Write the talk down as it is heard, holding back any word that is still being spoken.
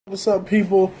What's up,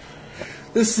 people?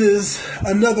 This is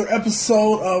another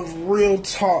episode of Real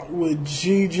Talk with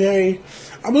GJ.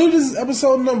 I believe this is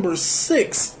episode number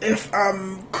 6, if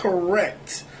I'm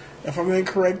correct. If I'm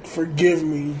incorrect, forgive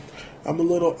me. I'm a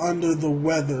little under the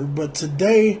weather. But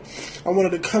today, I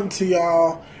wanted to come to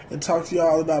y'all and talk to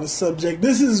y'all about a subject.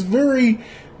 This is really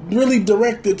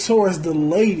directed towards the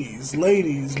ladies.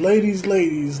 Ladies,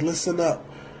 listen up.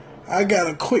 I got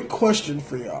a quick question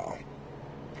for y'all.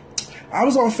 I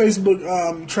was on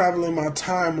Facebook traveling my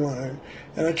timeline,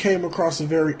 and I came across a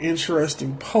very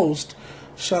interesting post.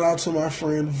 Shout out to my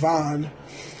friend Vaughn.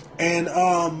 And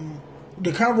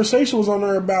the conversation was on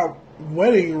there about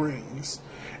wedding rings.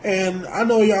 And I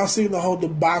know y'all seen the whole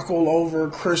debacle over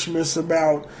Christmas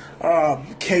about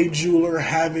K Jeweler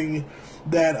having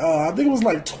that, I think it was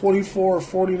like $24 or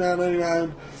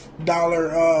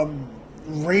 $49.99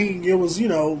 ring. It was,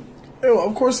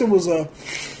 of course it was a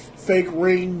fake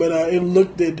ring, but it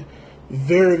looked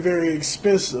very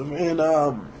expensive, and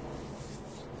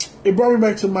it brought me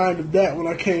back to mind of that when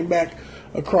I came back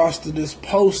across to this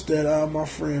post that my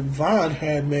friend Vaughn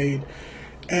had made,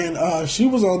 and she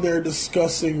was on there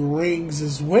discussing rings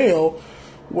as well,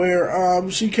 where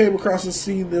she came across and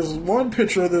seen this one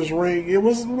picture of this ring. It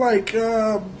was like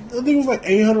I think it was like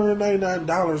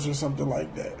 $899 or something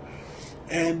like that,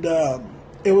 and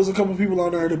it was a couple people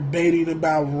on there debating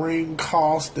about ring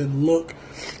cost and look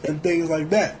and things like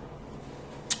that.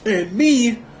 And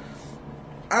me,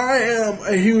 I am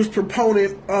a huge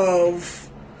proponent of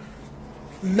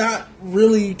not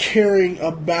really caring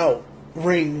about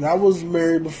rings. I was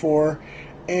married before,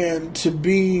 and to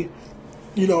be,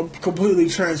 completely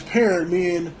transparent,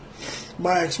 me and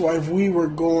my ex-wife, we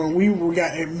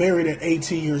got married at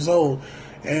 18 years old,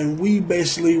 and we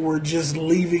basically were just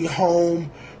leaving home.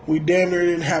 We damn near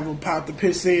didn't have a pot to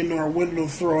piss in or a window to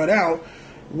throw it out.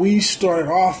 We started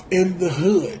off in the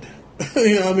hood.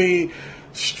 You know what I mean?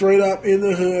 Straight up in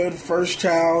the hood, first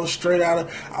child, straight out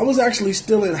of... I was actually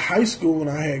still in high school when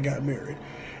I had got married.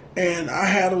 And I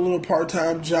had a little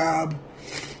part-time job,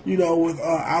 with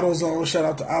AutoZone. Shout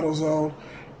out to AutoZone.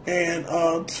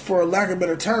 And for lack of a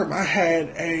better term, I had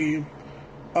a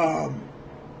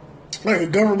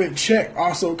government check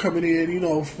also coming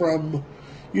in, from...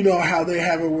 how they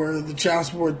have it where the child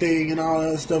support thing and all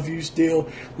that stuff, you still,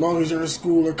 as long as you're in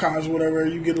school or college or whatever,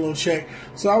 you get a little check.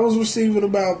 So I was receiving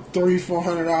about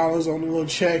 $300-$400 on the little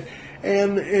check.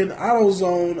 And in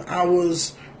AutoZone, I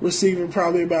was receiving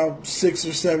probably about $600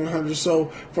 or $700.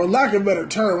 So for lack of a better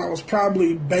term, I was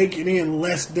probably banking in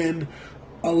less than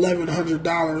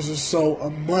 $1,100 or so a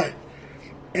month.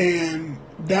 And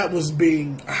that was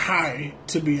being high,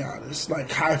 to be honest,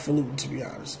 like highfalutin, to be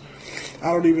honest.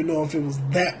 I don't even know if it was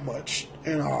that much,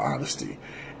 in all honesty.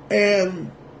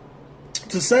 And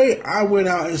to say I went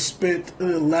out and spent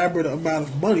an elaborate amount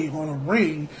of money on a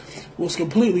ring was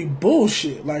completely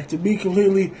bullshit. Like, to be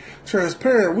completely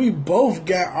transparent, we both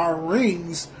got our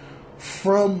rings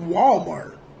from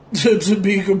Walmart, to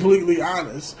be completely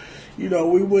honest. We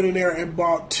went in there and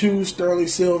bought 2 sterling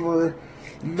silver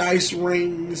nice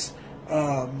rings.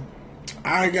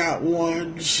 I got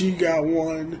one, she got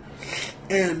one,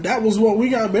 and that was what we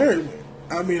got married with.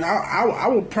 I mean, I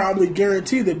would probably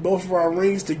guarantee that both of our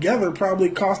rings together probably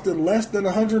costed less than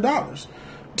 $100,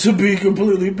 to be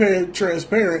completely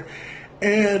transparent.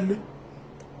 And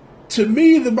to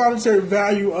me, the monetary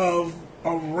value of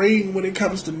a ring when it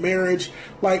comes to marriage,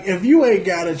 like, if you ain't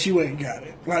got it, you ain't got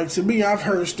it. Like, to me, I've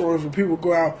heard stories where people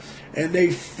go out and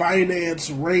they finance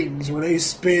rings, where they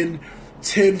spend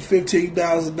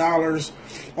 $10,000-$15,000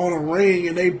 on a ring,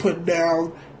 and they put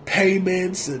down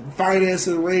payments and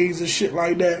financing rings and shit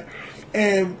like that.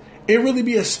 And it really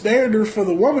be a standard for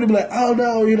the woman to be like, oh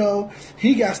no,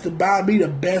 he got to buy me the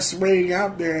best ring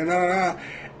out there,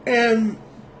 and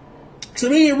to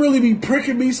me, it really be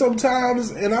pricking me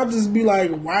sometimes, and I'll just be like,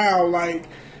 wow,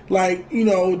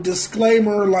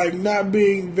 disclaimer, like, not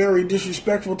being very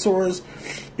disrespectful towards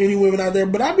any women out there,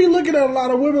 but I be looking at a lot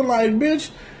of women like,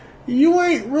 bitch, you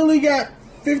ain't really got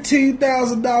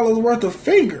 $15,000 worth of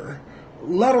finger,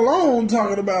 let alone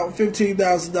talking about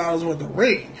 $15,000 worth of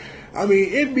ring. I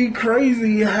mean, it'd be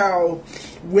crazy how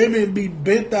women be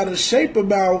bent out of shape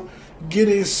about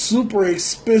getting super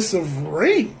expensive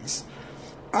rings.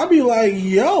 I'd be like,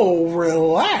 yo,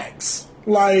 relax.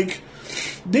 Like,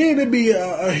 then it'd be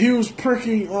a huge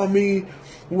pricking on me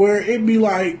where it'd be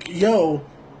like, yo,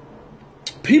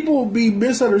 people be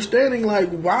misunderstanding, like,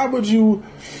 why would you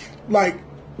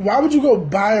go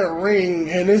buy a ring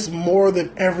and it's more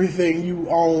than everything you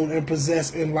own and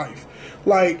possess in life?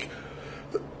 Like,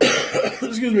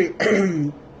 excuse me,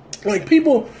 like,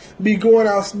 people be going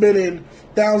out spending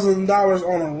 $1,000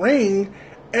 on a ring,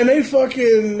 and they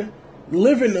fucking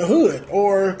live in the hood,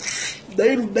 or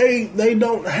they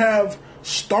don't have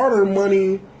starter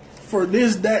money for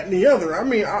this, that, and the other. I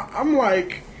mean, I'm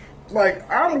like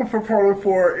I'm a proponent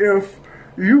for if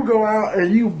you go out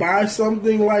and you buy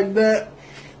something like that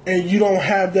and you don't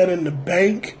have that in the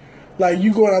bank, like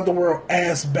you going out the world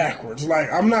ass backwards.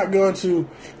 Like I'm not going to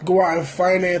go out and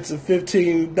finance a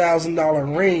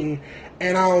 $15,000 ring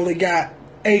and I only got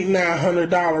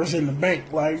 $800-900 in the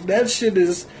bank. Like that shit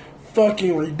is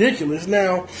fucking ridiculous.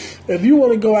 Now, if you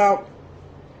want to go out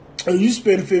and you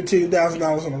spend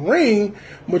 $15,000 on a ring,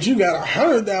 but you got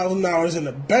 $100,000 in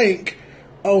the bank,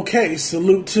 okay,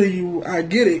 salute to you. I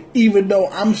get it. Even though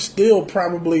I'm still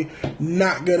probably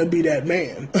not gonna be that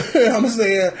man. I'm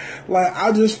saying, like,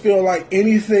 I just feel like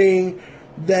anything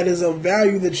that is of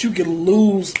value that you can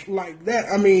lose like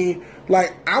that. I mean,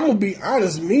 like, I'm gonna be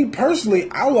honest. Me personally,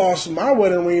 I lost my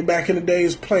wedding ring back in the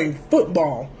days playing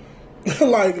football.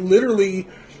 Like, literally,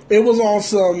 it was on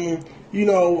some, you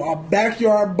know, a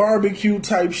backyard barbecue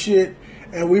type shit,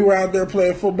 and we were out there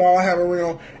playing football, have a ring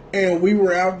on. And we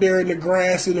were out there in the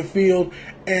grass in the field,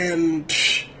 and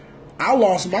I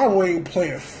lost my ring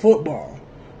playing football.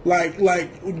 Like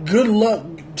good luck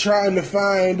trying to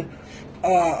find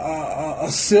a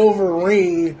silver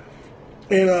ring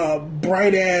in a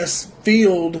bright ass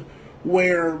field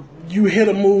where you hit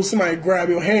a move, somebody grab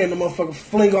your hand, the motherfucker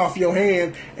fling off your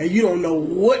hand, and you don't know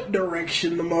what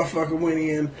direction the motherfucker went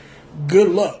in. Good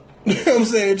luck. You know what I'm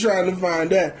saying? Trying to find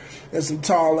that in some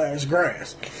tall ass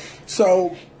grass.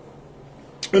 So.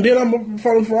 And then I'm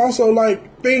for also,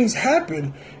 like, things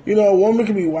happen. You know, a woman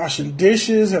could be washing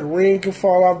dishes, her ring could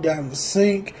fall off down the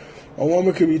sink. A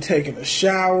woman could be taking a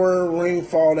shower, ring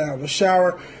fall down the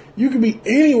shower. You could be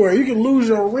anywhere. You could lose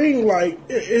your ring. Like,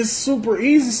 it's super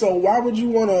easy. So why would you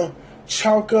want to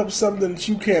chalk up something that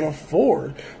you can't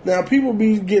afford? Now, people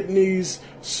be getting these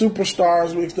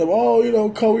superstars mixed up. Oh, you know,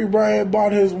 Kobe Bryant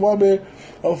bought his woman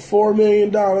a $4 million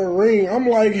ring. I'm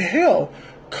like, hell.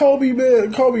 Kobe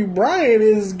Bryant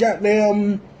is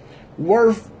goddamn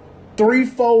worth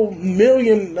 $3-4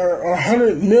 million or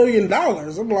 $100 million.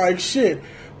 I'm like, shit,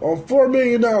 a $4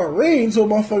 million ring, so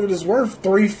motherfucker that's worth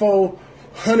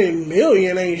 $300-400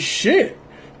 million ain't shit.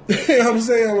 You know what I'm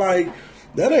saying? Like,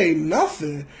 that ain't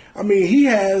nothing. I mean, he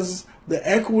has the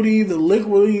equity, the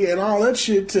liquidity, and all that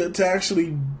shit to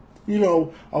actually, you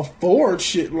know, afford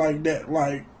shit like that.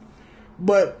 Like,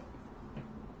 but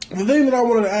the thing that I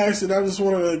wanted to ask, and I just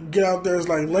wanted to get out there is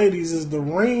like, ladies, is the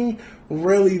ring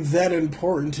really that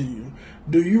important to you?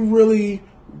 Do you really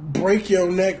break your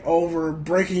neck over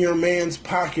breaking your man's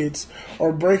pockets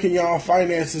or breaking y'all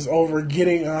finances over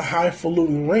getting a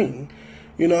highfalutin ring?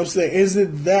 You know what I'm saying? Is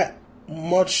it that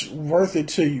much worth it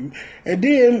to you? And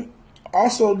then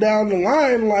also down the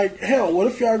line, like, hell, what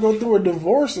if y'all go through a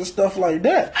divorce and stuff like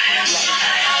that?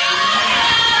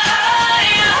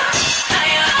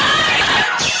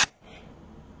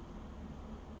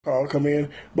 Call come in,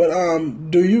 but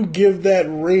do you give that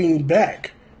ring back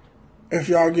if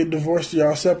y'all get divorced or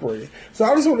y'all separated? So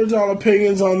I just wanted y'all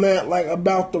opinions on that, like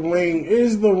about the ring.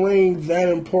 Is the ring that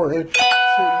important to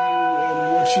you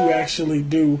and what you actually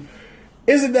do?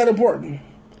 Is it that important?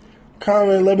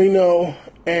 Comment, let me know,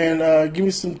 and give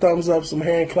me some thumbs up, some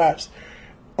hand claps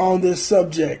on this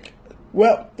subject.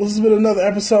 Well, this has been another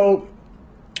episode,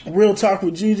 Real Talk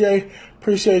with GJ.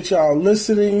 Appreciate y'all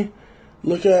listening.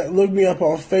 Look me up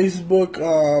on Facebook,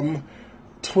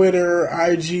 Twitter,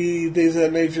 IG, things of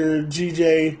that nature,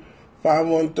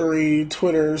 GJ513,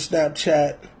 Twitter,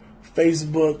 Snapchat,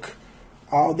 Facebook,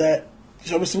 all that.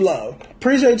 Show me some love.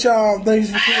 Appreciate y'all. Thanks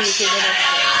for tuning in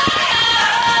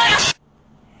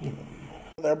to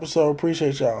another episode.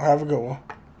 Appreciate y'all. Have a good one.